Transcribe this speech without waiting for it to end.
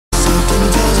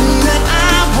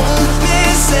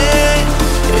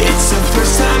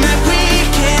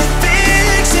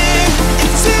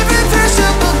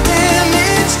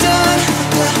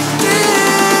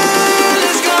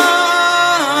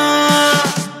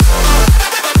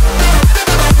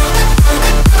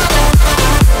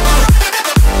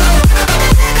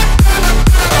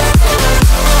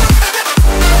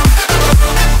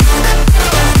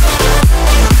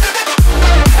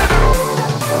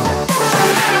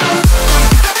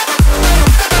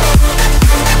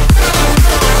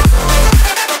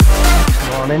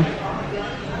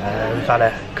had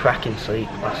a cracking sleep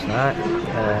last night.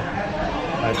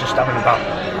 I was just having about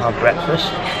our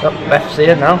breakfast. Oh, Beth's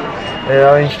here now.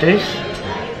 Orange juice.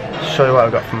 Show you what I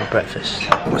got for my breakfast.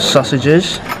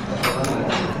 Sausages,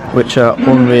 which are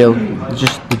unreal.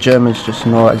 The Germans just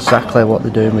know exactly what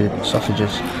they're doing with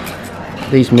sausages.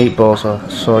 These meatballs are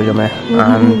so yummy,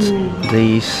 and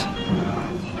these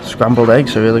scrambled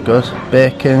eggs are really good.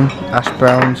 Bacon, hash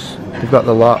browns, they've got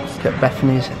the lot. Get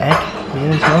Bethany's egg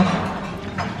here as well.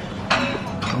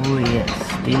 Oh yes,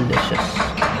 delicious.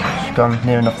 It's gone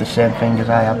near enough the same thing as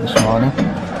I had this morning.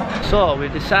 So we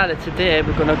decided today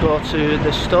we're going to go to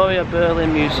the Story of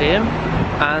Berlin Museum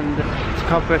and the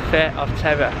Topographie of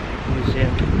Terror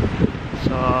Museum.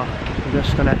 So we're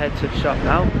just going to head to the shop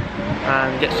now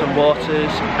and get some waters, and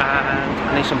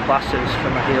I need some plasters for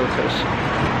my heel because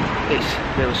it's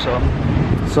really sore.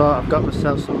 So I've got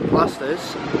myself some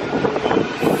plasters,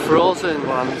 frozen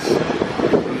ones.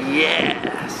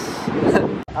 Yes!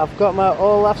 I've got my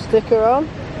Olaf sticker on.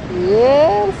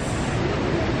 Yes!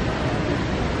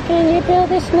 Can you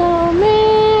build a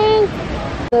snowman?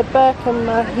 The back of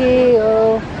my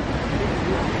heel.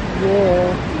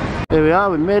 Yeah. Here we are,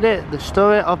 we made it. The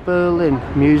Story of Berlin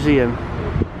Museum.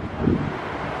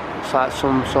 It's like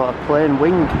some sort of plane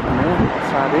wing on here,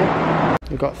 inside here.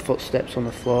 We've got footsteps on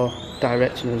the floor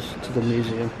directing us to the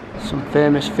museum. Some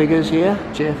famous figures here.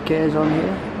 JFK's on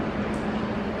here.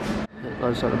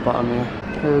 Hitler's at the bottom here.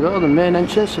 Here we go, the main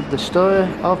entrance of the Story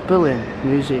of Berlin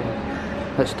Museum.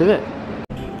 Let's do it.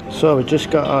 So we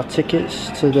just got our tickets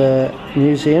to the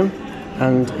museum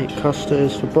and it cost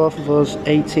us, for both of us,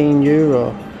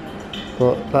 €18.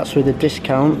 But that's with a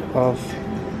discount of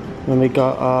when we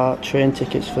got our train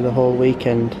tickets for the whole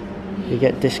weekend. You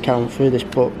get discount through this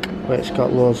book where it's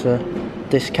got loads of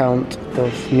discount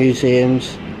of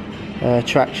museums,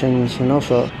 attractions and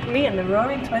also. Meeting the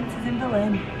Roaring Twenties in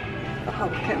Berlin. Oh,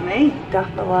 look at me,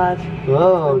 dapper lad.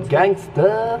 Whoa,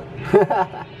 gangster!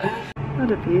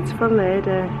 What a beautiful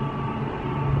lady.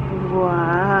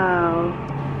 Wow.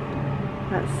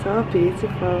 That's so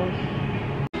beautiful.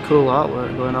 Cool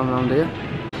artwork going on around here.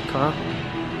 Car.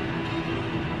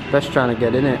 Best trying to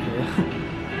get in it.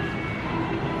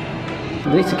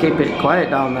 You need to keep it quiet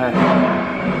down there.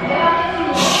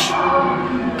 Shh.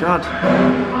 God.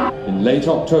 In late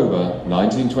October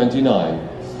 1929,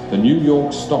 the New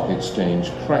York Stock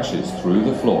Exchange crashes through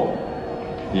the floor.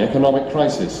 The economic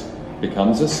crisis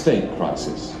becomes a state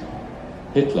crisis.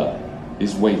 Hitler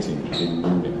is waiting in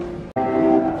Munich.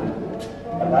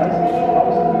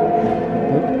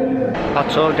 Our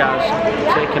tour guide's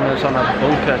taking us on a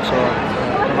bunker tour.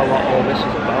 I don't know what all this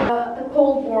is about. The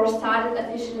Cold War started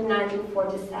officially in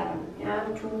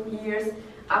 1947, 2 years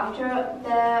after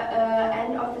the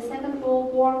end of the Second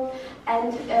World War,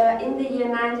 and in the year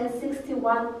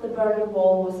 1961 the Berlin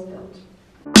Wall was built.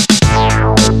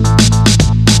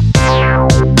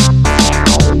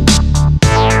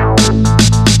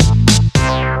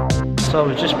 So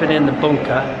we've just been in the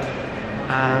bunker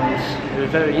and it was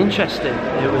very interesting.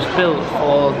 It was built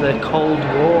for the Cold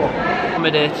War.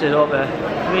 Accommodated over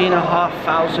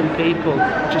 3,500 people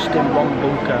just in one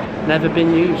bunker. Never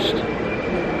been used.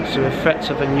 So the threats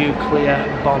of a nuclear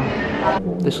bomb.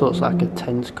 This looks like a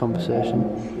tense conversation.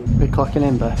 We're clocking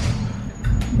in, Beth.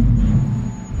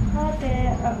 Hard day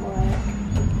at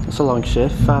work. It's a long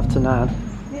shift, 5 to 9.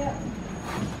 Yeah.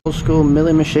 Old school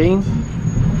milling machine.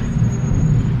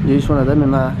 Used one of them in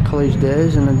my college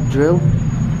days and a drill.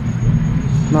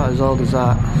 Not as old as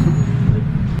that.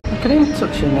 Look at him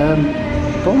touching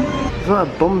bum. There's a lot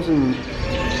of bums and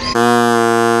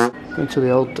going to the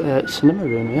old cinema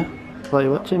room here. What are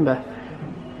you watching, Beth?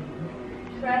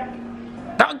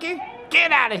 Donkey,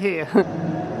 get out of here!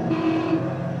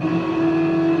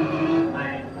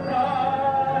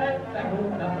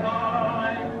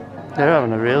 They're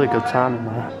having a really good time in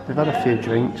there. They've had a few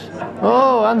drinks.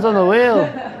 Oh, hands on the wheel!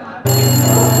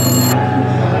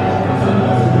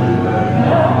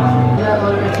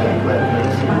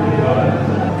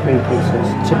 Three pieces.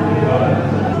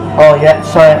 Oh yeah,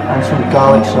 sorry, and some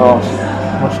garlic sauce.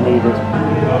 Much needed.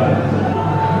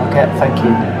 Okay, thank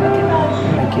you.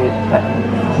 Thank you.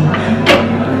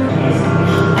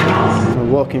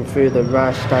 We're walking through the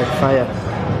Reichstag fire.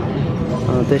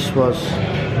 This was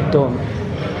done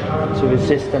to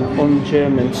resist an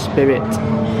un-German spirit. It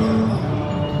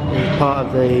was part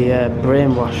of the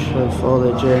brainwash of all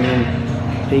the German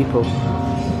people.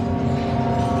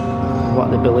 What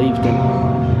they believed in.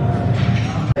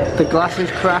 The glass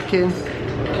is cracking.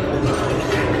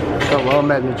 That well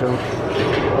made me drunk.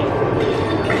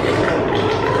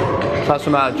 It's like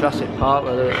some out of Jurassic Park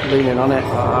where they're leaning on it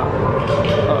like that.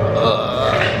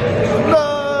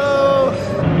 No!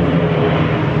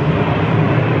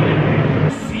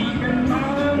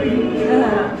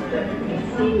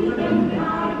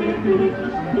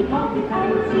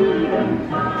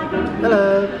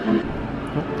 Hello.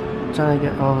 Trying to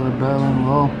get over the Berlin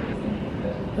Wall.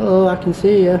 Hello, I can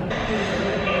see you.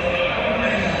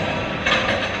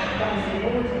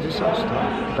 Is this all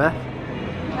stuff? Beth?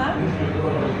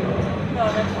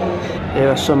 Here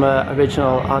are some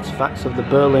original artifacts of the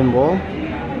Berlin Wall.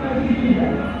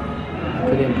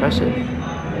 Pretty impressive.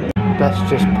 Beth's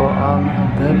just put on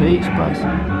the Beach Boys.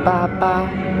 Ba ba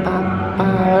ba ba.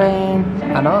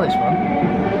 I know this one.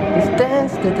 It's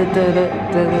dance. Da, da, da, da,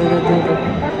 da, da, da.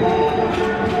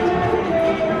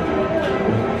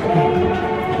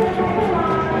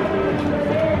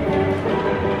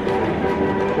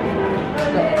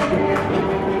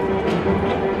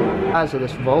 The size of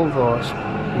this Volvo is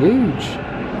huge.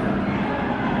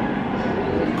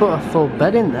 Put a full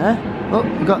bed in there. Oh,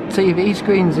 we've got TV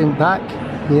screens in back.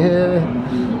 Yeah.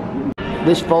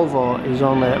 This Volvo is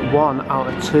only 1 out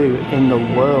of 2 in the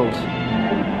world.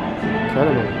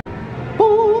 Incredible.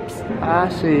 Oops! I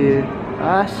see you.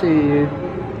 I see you.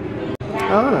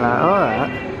 Alright,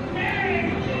 alright.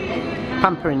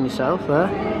 Pampering yourself there.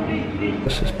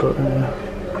 Let's just put in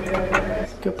there.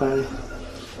 Goodbye.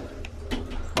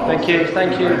 Thank you,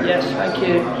 thank you, yes, thank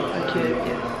you, thank you.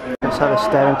 Let's have a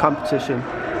staring competition.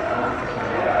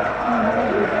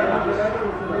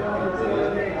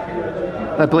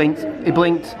 I blinked, he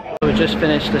blinked. We just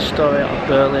finished the story of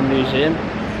Berlin Museum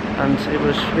and it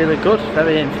was really good,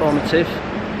 very informative.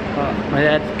 But my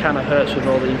head kind of hurts with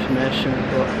all the information,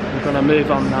 but we're going to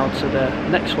move on now to the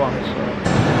next one. So.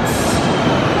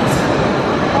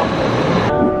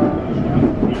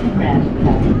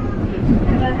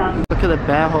 Look at the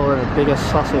bear hole and the biggest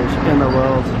sausage in the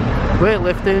world.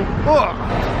 Weightlifting. Oh!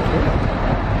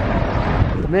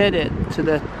 Made it to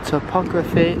the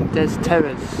Topographie des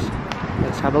Terres.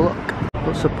 Let's have a look.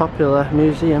 It's a popular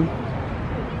museum.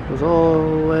 It goes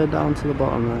all the way down to the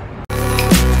bottom there.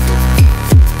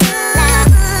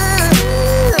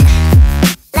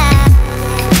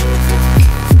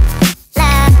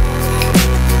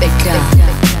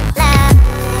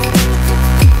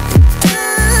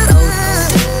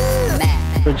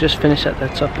 We just finished at the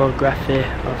Topographie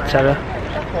of Terror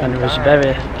and it was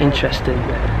very interesting.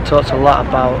 Talked a lot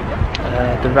about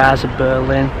the rise of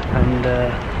Berlin and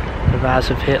the rise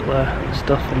of Hitler and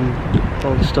stuff, and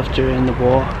all the stuff during the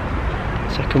war,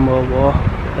 Second World War.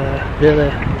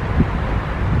 Really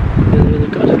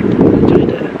good. Enjoyed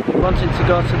it. If you wanted to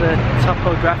go to the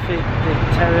Topographie des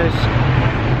Terres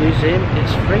museum,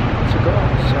 it's free to go,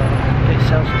 so get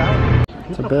yourself down.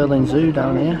 It's a Berlin Zoo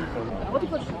down here.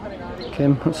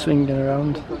 Kim swinging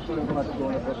around.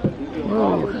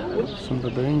 Whoa, some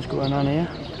baboons going on here.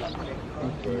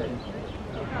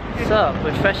 So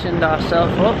we've freshened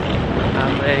ourselves up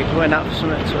and we're going out for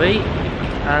something to eat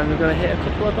and we're going to hit a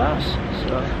couple of bars.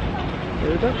 So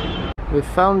here we go.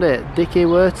 We've found it, Dicke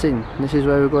Wirtin. This is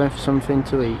where we're going for something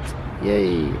to eat.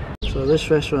 Yay! So this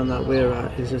restaurant that we're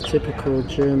at is a typical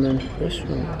German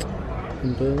restaurant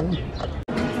in Berlin.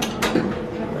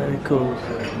 Very cool.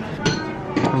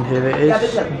 And here it is.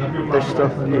 This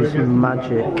stuff is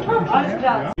magic.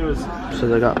 So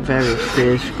they got various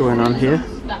beers going on here.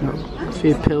 A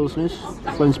few pilsners.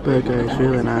 Flensburger is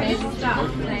really nice.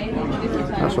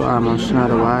 That's what I'm on,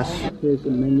 Schneider Weiss. Here's the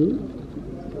menu.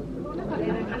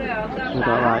 We've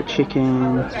got like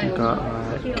chicken, we've got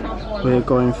like, we're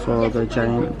going for the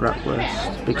giant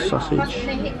bratwurst, big sausage,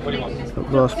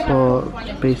 roast pork,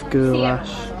 beef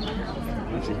goulash.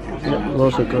 Yep,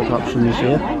 loads of good options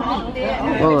here.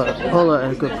 All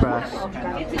at a good price.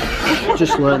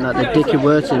 Just learned that the Dicke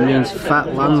Wirtin means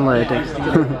fat landlady.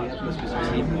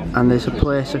 And there's a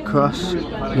place across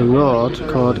the road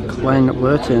called Klein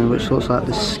Wirtin which looks like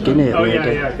the skinny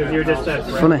lady.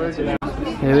 Funny.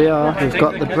 Here we are, we've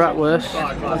got the bratwurst.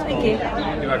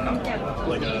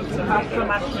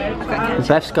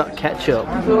 Beth's got ketchup.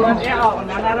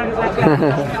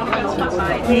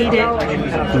 Need it.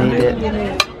 Need it.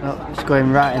 Oh, it's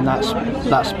going right in that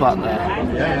spot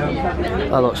there.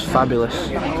 That looks fabulous.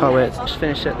 Can't wait. Just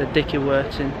finished at the Dicke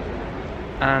Wirtin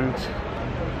and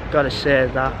gotta say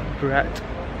that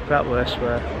bratwurst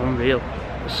were unreal.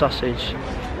 The sausage,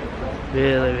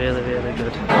 really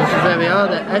good. So there we are,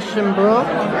 the Eschenbrau.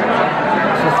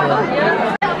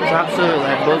 It's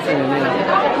absolutely buzzing in here.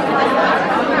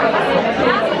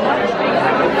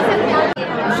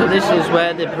 So this is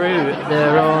where they brew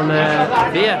their own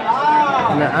beer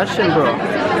in the Eschenbrau.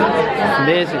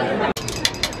 Amazing.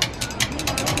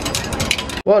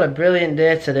 What a brilliant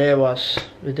day today was.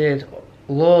 We did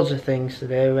loads of things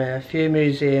today. We went to a few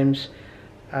museums,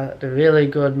 had a really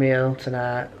good meal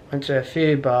tonight, went to a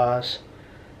few bars,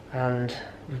 and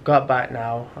we've got back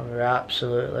now and we're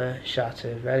absolutely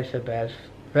shattered, ready for bed.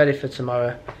 ready for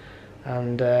tomorrow.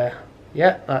 And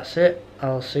yeah, that's it.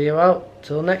 I'll see you out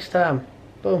till next time.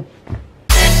 Boom.